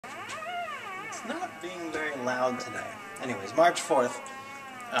It's not being very loud today. Anyways, March 4th,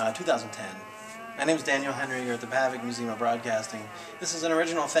 2010. My name is Daniel Henry. You're at the Pavic Museum of Broadcasting. This is an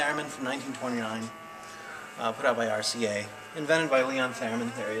original Theremin from 1929, put out by RCA. Invented by Leon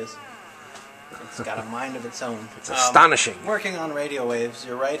Theremin. There he is. It's got a mind of its own. It's astonishing. Working on radio waves,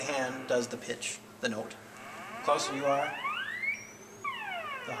 your right hand does the pitch, the note. The closer you are,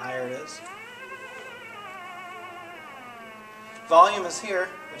 the higher it is. Volume is here,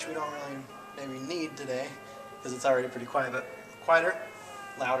 which we don't really maybe need today, because it's already pretty quiet, but quieter,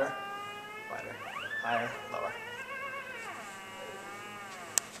 louder, quieter, higher, lower.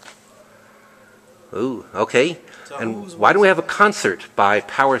 Ooh, okay. So and why don't we have a concert by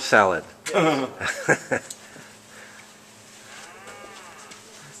Power Salad?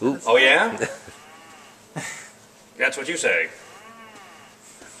 Ooh. Oh yeah? That's what you say.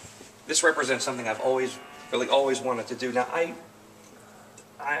 This represents something I've always wanted to do. Now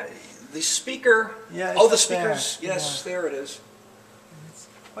the speaker. Yeah. Oh, the speakers. There. Yes, yeah. There it is. It's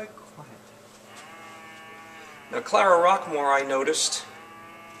quite quiet. Now Clara Rockmore, I noticed,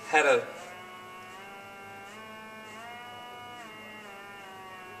 had a.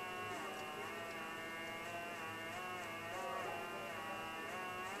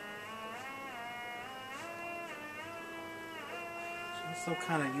 She also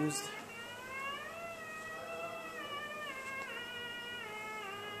kind of used.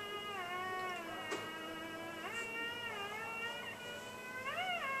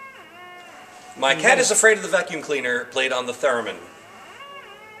 My Cat is Afraid of the Vacuum Cleaner played on the Theremin.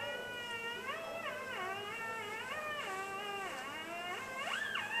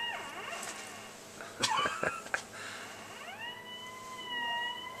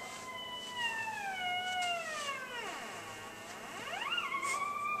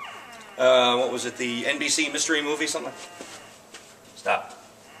 What was it? The NBC mystery movie? Something? Stop.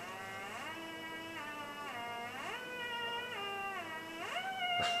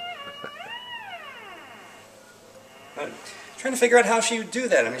 Trying to figure out how she would do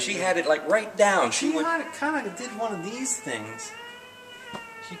that. I mean, she had it like right down. She kind of did one of these things.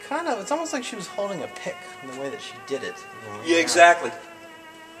 She kind of, it's almost like she was holding a pick in the way that she did it. You know, yeah, exactly.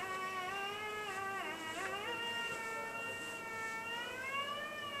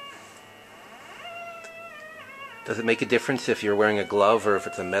 Does it make a difference if you're wearing a glove or if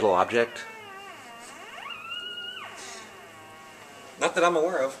it's a metal object? Not that I'm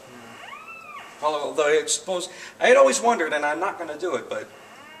aware of. Although I suppose I had always wondered, and I'm not going to do it, but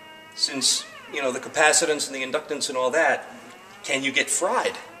since the capacitance and the inductance and all that, can you get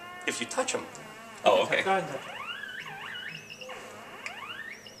fried if you touch them? Oh, okay.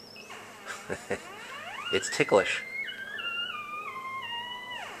 It's ticklish.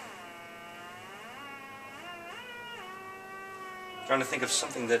 Trying to think of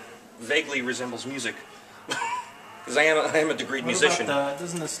something that vaguely resembles music. Because I am a degreed musician.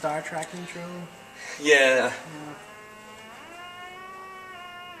 Doesn't the Star Trek intro? Yeah.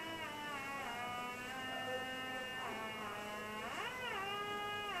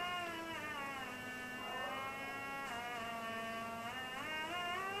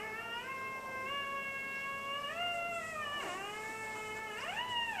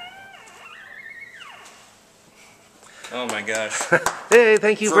 Oh my gosh. Hey,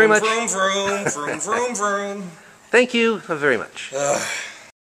 thank you very much. Vroom, vroom, vroom, vroom, vroom, vroom. Thank you very much.